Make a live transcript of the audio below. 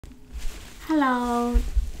Hello,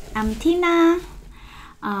 I'm Tina.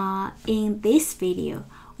 In this video,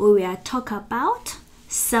 we will talk about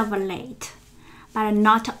serverlet, but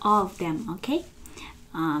not all of them, okay?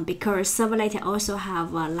 Because serverlet also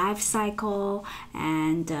have a life cycle,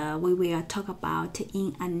 and we will talk about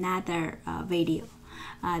in another video.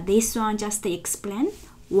 This one just to explain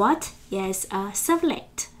what is a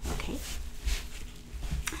servlet, okay?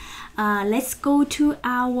 Let's go to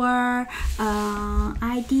our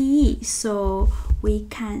IDE so we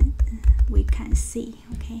can see,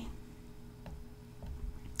 okay?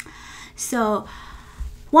 So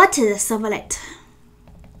what is a servlet?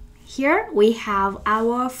 Here we have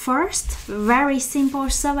our first very simple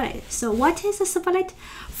servlet. So what is a servlet?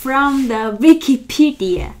 From the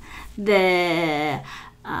Wikipedia, the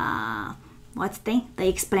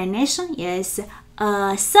explanation is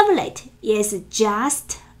a servlet is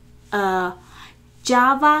just a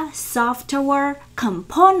Java software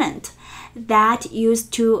component that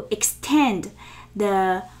used to extend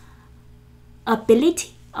the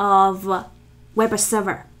ability of web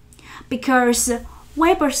server, because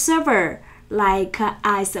web server, like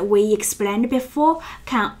as we explained before,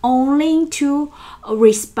 can only to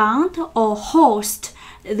respond or host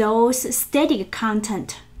those static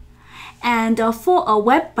content, and for a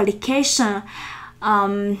web application,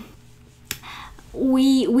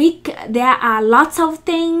 there are lots of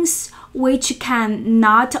things which can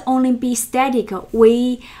not only be static.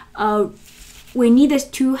 We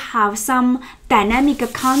needed to have some dynamic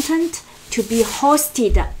content to be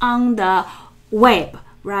hosted on the web,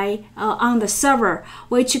 right? On the server,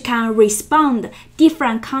 which can respond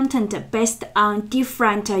different content based on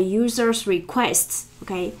different users' requests,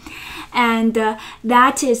 okay? And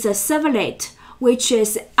that is a servlet, which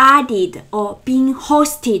is added or being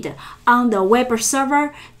hosted on the web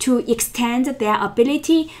server to extend their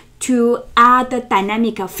ability to add a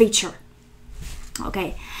dynamic feature.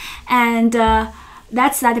 Okay, and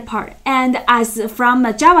that's that part. And as from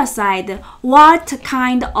the Java side, what is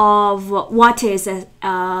a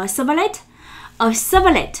servlet? A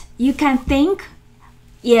servlet, you can think,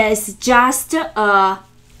 is just a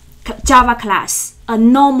Java class, a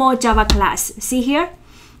normal Java class. See here?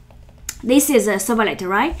 This is a servlet,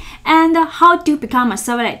 right? And how to become a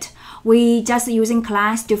servlet? We just using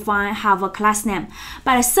class to have a class name.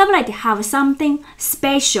 But a servlet have something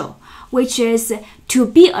special, which is to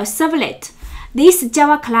be a servlet. These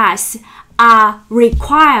Java class are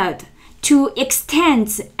required to extend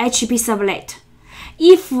HTTP servlet.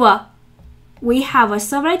 If we have a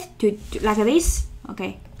servlet like this,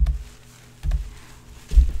 okay.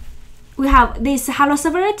 We have this hello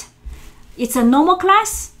servlet. It's a normal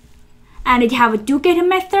class, and it have a doGet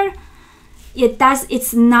method.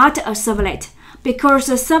 It's not a servlet, because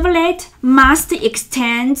a servlet must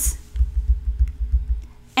extend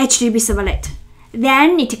HTTP servlet.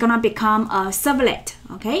 Then it's gonna become a servlet,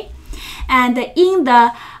 okay? And in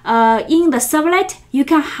the servlet, you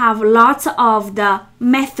can have lots of the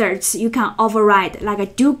methods you can override, like a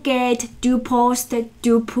doGet, doPost,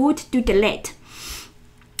 doPut, doDelete.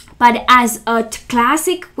 But as a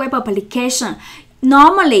classic web application,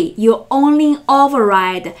 normally you only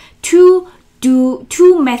override two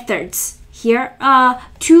methods here,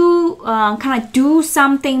 two kind of do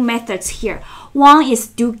something methods here. One is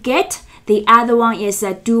doGet, the other one is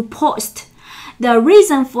doPost. The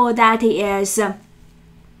reason for that is in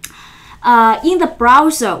the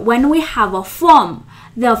browser, when we have a form,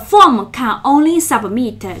 the form can only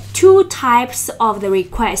submit two types of the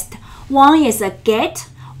request. One is a get,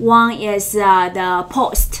 one is the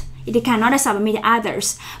post. It cannot submit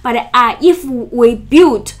others. But if we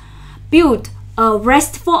build a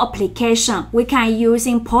RESTful application, we can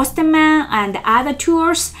using Postman and other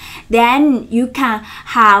tools. Then you can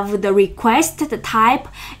have the request, the type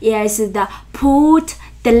is the put,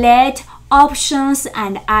 delete, options,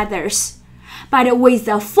 and others. But with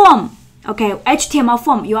the form, okay, HTML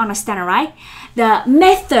form, you understand, right? The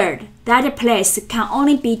method that place can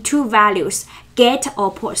only be two values, get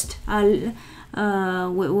or post.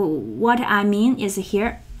 What I mean is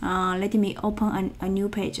here, let me open a new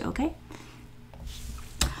page, okay?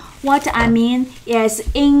 What I mean is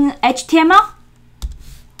in HTML,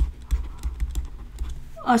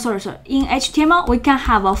 in HTML, we can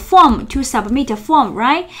have a form to submit a form,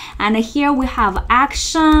 right? And here we have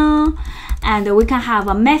action, and we can have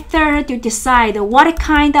a method to decide what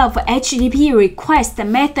kind of HTTP request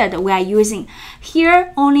method we are using.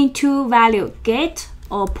 Here, only two values, get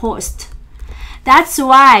or post. That's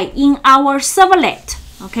why in our servlet,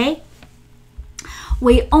 okay,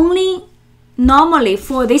 we only normally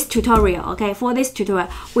for this tutorial, okay,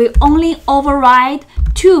 we only override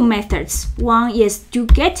two methods. One is do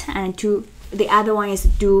get and the other one is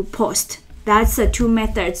do post. That's the two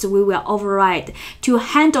methods we will override to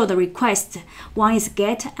handle the request. One is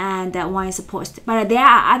get and one is post. But there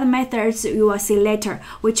are other methods you will see later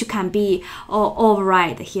which can be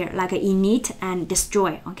override here, like init and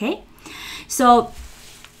destroy, okay? So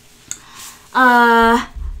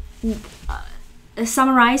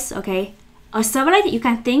summarize, okay? A servlet you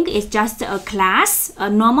can think is just a class, a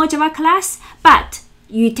normal Java class, but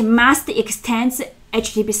it must extend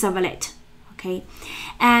HTTP servlet, okay?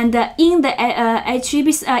 And in the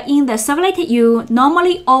in the servlet, you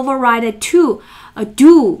normally override two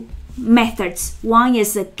do methods. One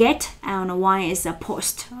is a get and one is a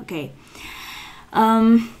post, okay?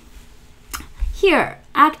 Here,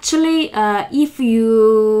 actually, if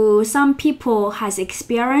some people has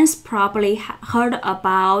experience, probably heard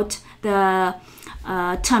about the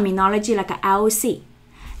terminology like IOC.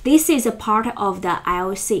 This is a part of the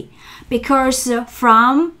IOC because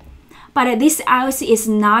but this IOC is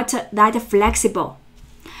not that flexible.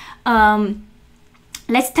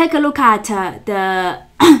 Let's take a look at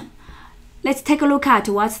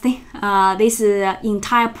what's this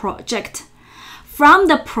entire project. From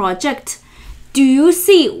the project, do you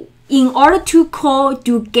see, in order to call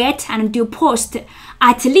do get and do post,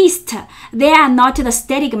 at least they are not the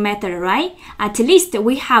static method, right? At least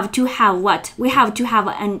we have to have what? We have to have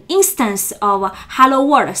an instance of hello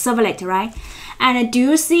world servlet, right? And do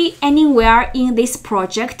you see anywhere in this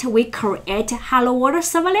project we create hello world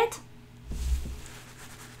servlet?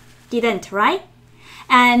 Didn't, right?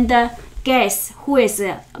 And guess who is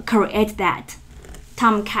create that?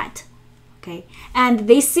 Tomcat. Okay, and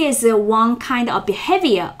this is one kind of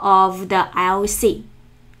behavior of the IOC.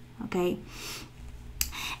 Okay,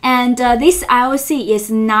 and this IOC is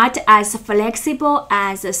not as flexible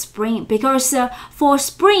as Spring because for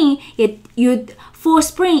Spring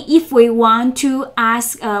if we want to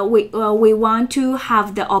ask, we want to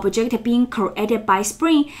have the object being created by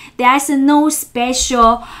Spring, there's no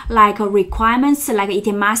special like requirements like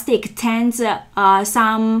it must extend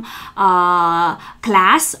some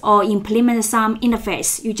class or implement some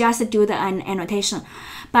interface. You just do the annotation.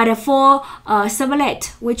 But for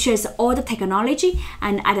Serverlet, which is old technology,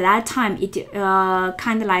 and at that time it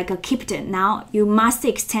kind of like kept it. Now you must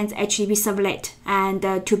extend HTTP Servlet and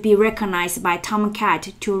to be recognized by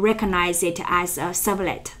Tomcat to recognize it as a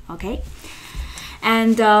servlet. Okay.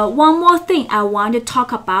 And one more thing I want to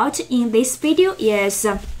talk about in this video is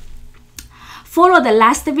follow the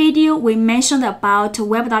last video we mentioned about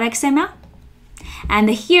web.xml, and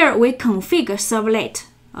here we configure servlet.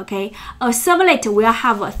 Okay, a servlet will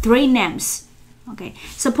have three names. Okay,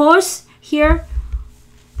 suppose here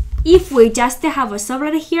if we just have a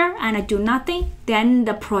servlet here and do nothing, then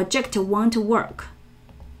the project won't work.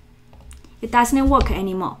 It doesn't work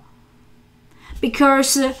anymore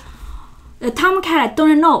because the Tomcat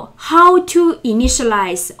don't know how to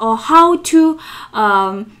initialize or how to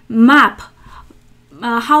map,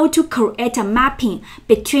 how to create a mapping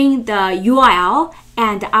between the URL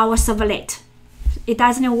and our servlet. It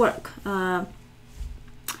doesn't work. Let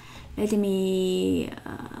me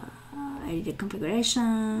edit the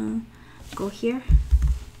configuration. Go here,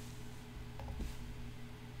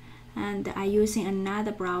 and I'm using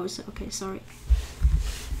another browser. Okay, sorry.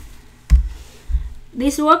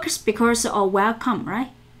 This works because of welcome,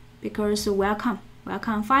 right? Because welcome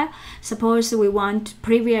file. Suppose we want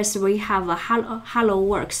previous we have a hello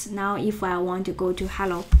works. Now if I want to go to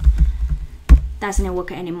hello, doesn't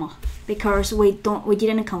work anymore because we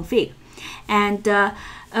didn't configure. And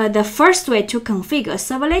the first way to configure a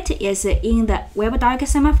servlet is in the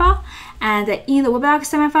web.xml file, and in the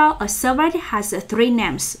web.xml file a servlet has three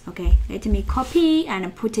names. Okay, let me copy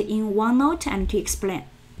and put it in OneNote and to explain.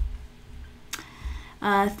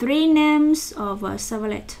 Three names of a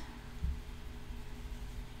servlet.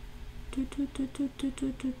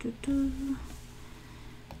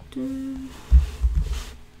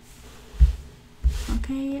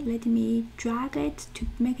 Okay, let me drag it to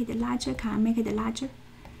make it larger. Can I make it larger?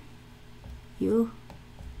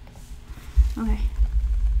 Okay,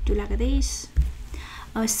 do like this.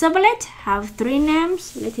 A servlet have three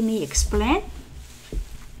names. Let me explain.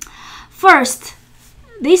 First,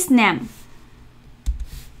 this name,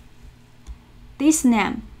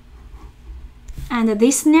 and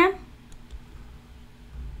this name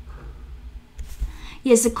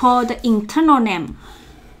is called internal name.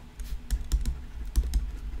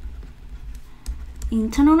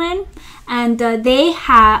 And they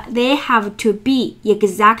have to be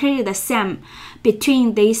exactly the same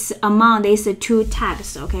between among these two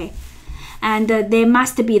tags. Okay, and they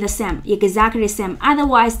must be the same, exactly the same,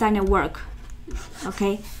 otherwise doesn't work.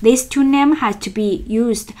 Okay, these two names has to be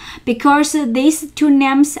used because these two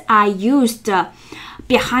names are used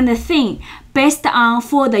behind the thing based on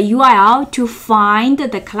for the URL to find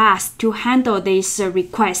the class to handle this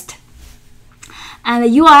request. And the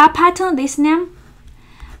URL pattern, this name,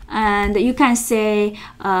 and you can say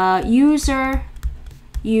user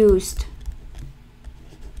used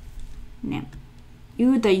name,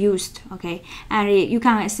 user used, okay, and you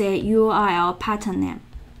can say URL pattern name.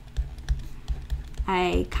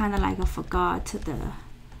 I kind of like forgot the,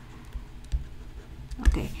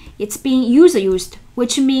 okay, it's being user used,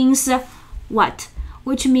 which means what?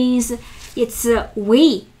 Which means it's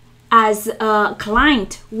we as a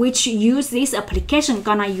client which use this application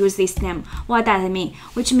gonna use this name. What does it mean?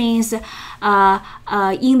 Which means in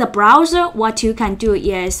the browser, what you can do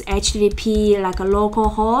is HTTP like a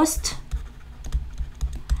localhost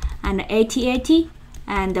and 8080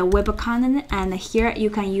 and the web content, and here you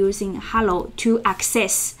can using hello to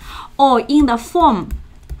access, or in the form.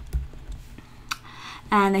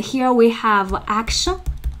 And here we have action,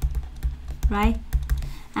 right?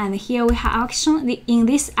 And here we have action. In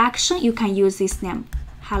this action, you can use this name,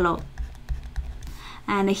 hello.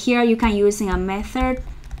 And here you can using a method.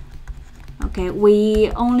 Okay,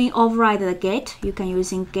 we only override the get. You can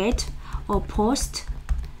using get or post.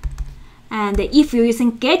 And if you're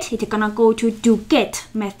using get, it's gonna go to do get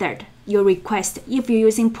method, your request. If you're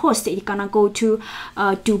using post, it's gonna go to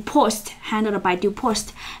do post, handled by do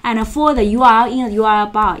post. And for the URL in the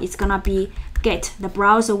URL bar, it's gonna be get. The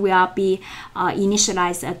browser will be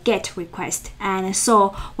initialize a get request. And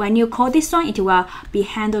so when you call this one, it will be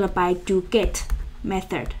handled by do get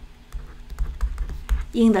method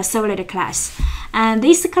in the servlet class. And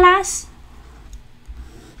this class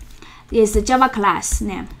is the Java class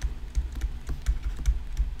name.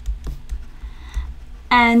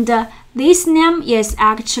 And this name is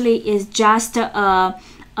actually just a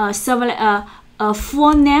servlet, a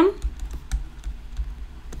full name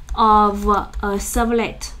of a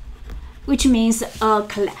servlet, which means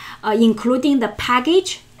including the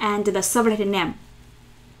package and the servlet name.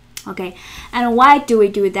 Okay, and why do we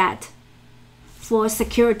do that? For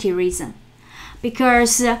security reason,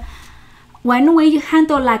 because when we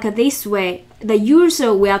handle like this way, the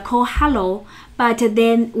user will call hello, but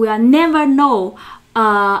then we'll never know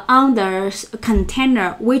on the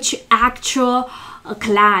container which actual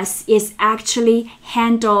class is actually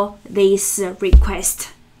handle this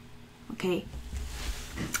request. Okay,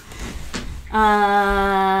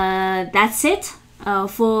 that's it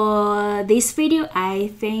for this video. I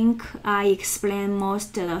think I explained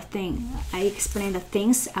most of the thing. I explained the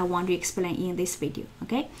things I want to explain in this video.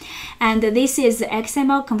 Okay, and this is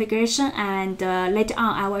XML configuration, and later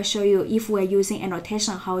on I will show you if we're using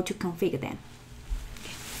annotation how to configure them.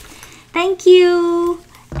 Thank you,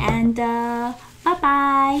 and bye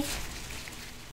bye.